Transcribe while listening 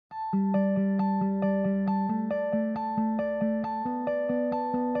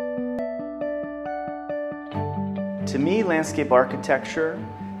To me, landscape architecture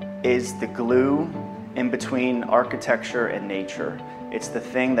is the glue in between architecture and nature. It's the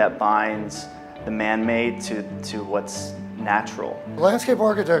thing that binds the man-made to what's natural. Landscape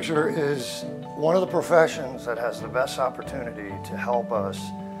architecture is one of the professions that has the best opportunity to help us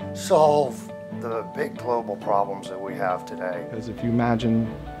solve the big global problems that we have today. Because if you imagine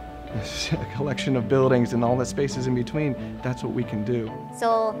a collection of buildings and all the spaces in between, that's what we can do.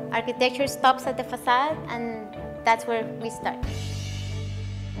 So architecture stops at the facade, and that's where we start.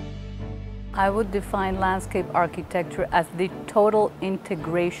 I would define landscape architecture as the total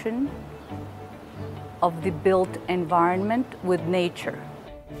integration of the built environment with nature.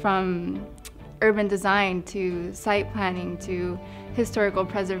 From urban design to site planning to historical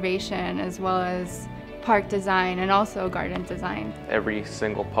preservation, as well as park design and also garden design. Every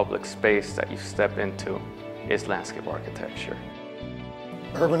single public space that you step into is landscape architecture.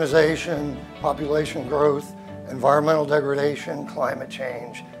 Urbanization, population growth, environmental degradation, climate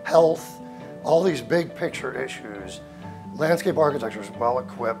change, health, all these big picture issues, landscape architecture is well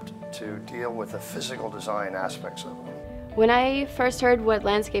equipped to deal with the physical design aspects of them. When I first heard what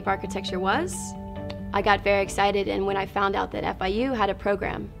landscape architecture was, I got very excited, and when I found out that FIU had a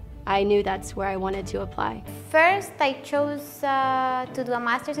program, I knew that's where I wanted to apply. First, I chose to do a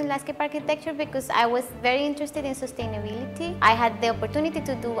master's in landscape architecture because I was very interested in sustainability. I had the opportunity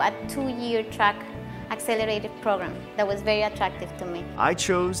to do a 2-year track accelerated program that was very attractive to me. I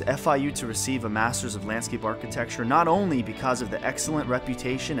chose FIU to receive a Master's of Landscape Architecture not only because of the excellent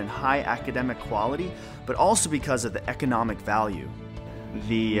reputation and high academic quality, but also because of the economic value.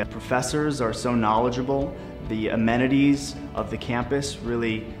 The professors are so knowledgeable. The amenities of the campus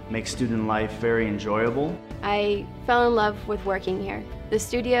really make student life very enjoyable. I fell in love with working here. The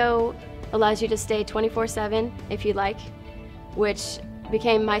studio allows you to stay 24/7 if you like, which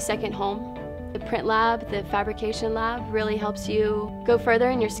became my second home. The print lab, the fabrication lab really helps you go further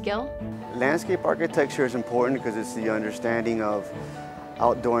in your skill. Landscape architecture is important because it's the understanding of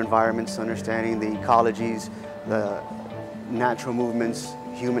outdoor environments, understanding the ecologies, the natural movements,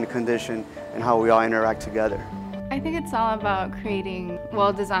 human condition, and how we all interact together. I think it's all about creating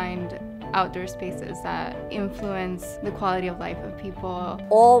well-designed outdoor spaces that influence the quality of life of people.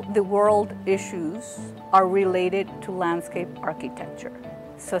 All the world issues are related to landscape architecture.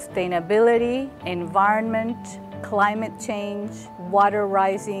 Sustainability, environment, climate change, water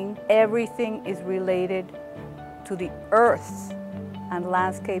rising, everything is related to the earth, and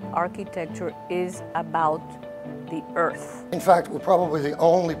landscape architecture is about the earth. In fact, we're probably the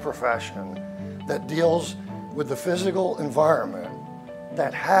only profession that deals with the physical environment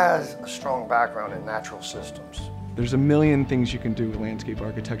that has a strong background in natural systems. There's a million things you can do with landscape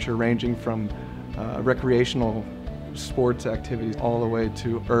architecture, ranging from recreational sports activities all the way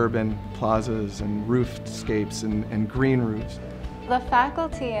to urban plazas and roofscapes and green roofs. The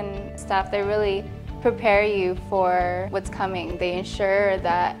faculty and staff, they really prepare you for what's coming. They ensure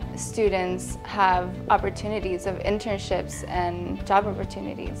that students have opportunities of internships and job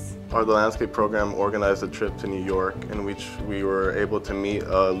opportunities. The landscape program organized a trip to New York in which we were able to meet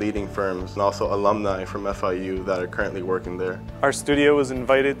leading firms and also alumni from FIU that are currently working there. Our studio was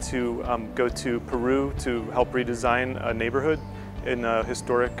invited to go to Peru to help redesign a neighborhood in a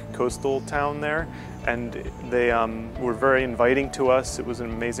historic coastal town there, and they were very inviting to us. It was an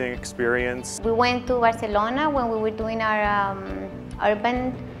amazing experience. We went to Barcelona when we were doing our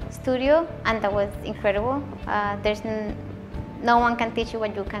urban studio, and that was incredible. No one can teach you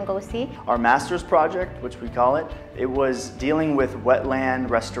what you can go see. Our master's project, which we call it, it was dealing with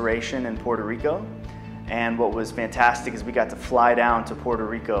wetland restoration in Puerto Rico. And what was fantastic is we got to fly down to Puerto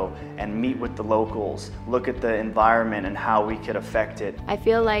Rico and meet with the locals, look at the environment and how we could affect it. I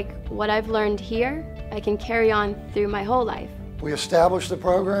feel like what I've learned here, I can carry on through my whole life. We established the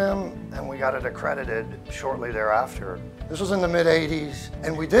program and we got it accredited shortly thereafter. This was in the mid-'80s,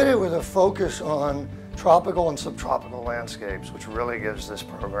 and we did it with a focus on tropical and subtropical landscapes, which really gives this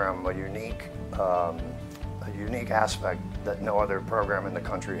program a unique aspect that no other program in the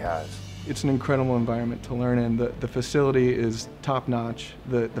country has. It's an incredible environment to learn in. The facility is top-notch.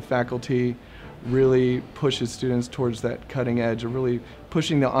 The faculty really pushes students towards that cutting edge, of really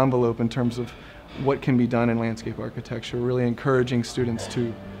pushing the envelope in terms of what can be done in landscape architecture, really encouraging students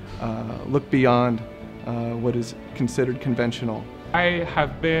to look beyond what is considered conventional. I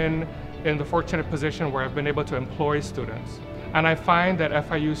have been in the fortunate position where I've been able to employ students. And I find that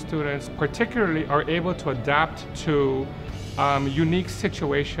FIU students particularly are able to adapt to unique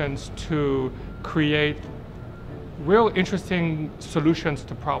situations to create real interesting solutions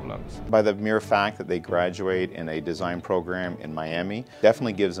to problems. By the mere fact that they graduate in a design program in Miami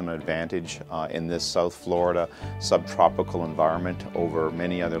definitely gives them an advantage in this South Florida subtropical environment over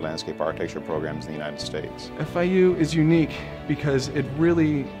many other landscape architecture programs in the United States. FIU is unique because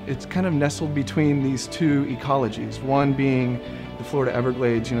it's kind of nestled between these two ecologies, one being the Florida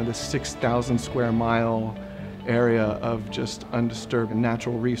Everglades, the 6,000 square mile area of just undisturbed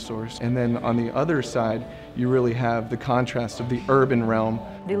natural resource. And then on the other side, you really have the contrast of the urban realm.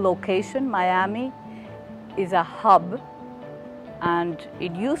 The location, Miami, is a hub, and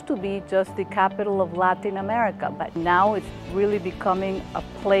it used to be just the capital of Latin America, but now it's really becoming a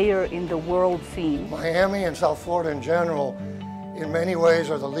player in the world scene. Miami and South Florida in general, in many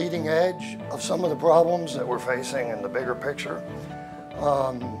ways, are the leading edge of some of the problems that we're facing in the bigger picture.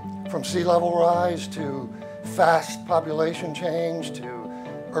 From sea level rise to fast population change, to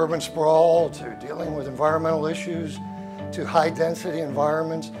urban sprawl, to dealing with environmental issues, to high density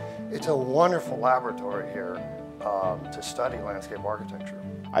environments. It's a wonderful laboratory here to study landscape architecture.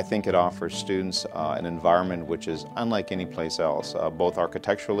 I think it offers students an environment which is unlike any place else, both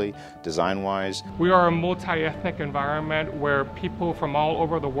architecturally, design-wise. We are a multi-ethnic environment where people from all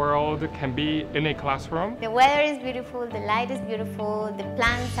over the world can be in a classroom. The weather is beautiful, the light is beautiful, the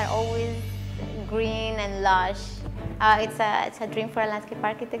plants are always green and lush. It's a dream for a landscape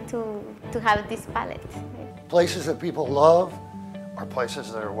architect to have this palette. Places that people love are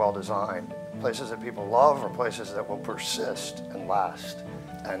places that are well designed. Places that people love are places that will persist and last.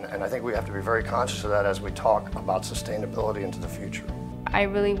 And I think we have to be very conscious of that as we talk about sustainability into the future. I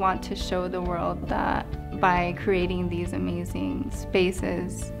really want to show the world that by creating these amazing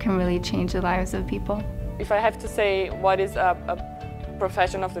spaces can really change the lives of people. If I have to say what is a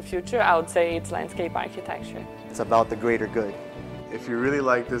profession of the future, I would say it's landscape architecture. It's about the greater good. If you really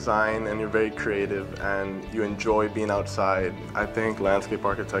like design and you're very creative and you enjoy being outside, I think landscape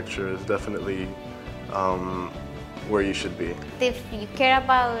architecture is definitely where you should be. If you care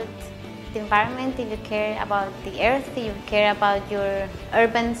about the environment, if you care about the earth, if you care about your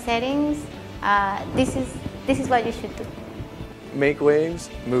urban settings, this is what you should do. Make waves,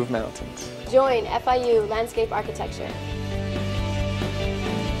 move mountains. Join FIU Landscape Architecture.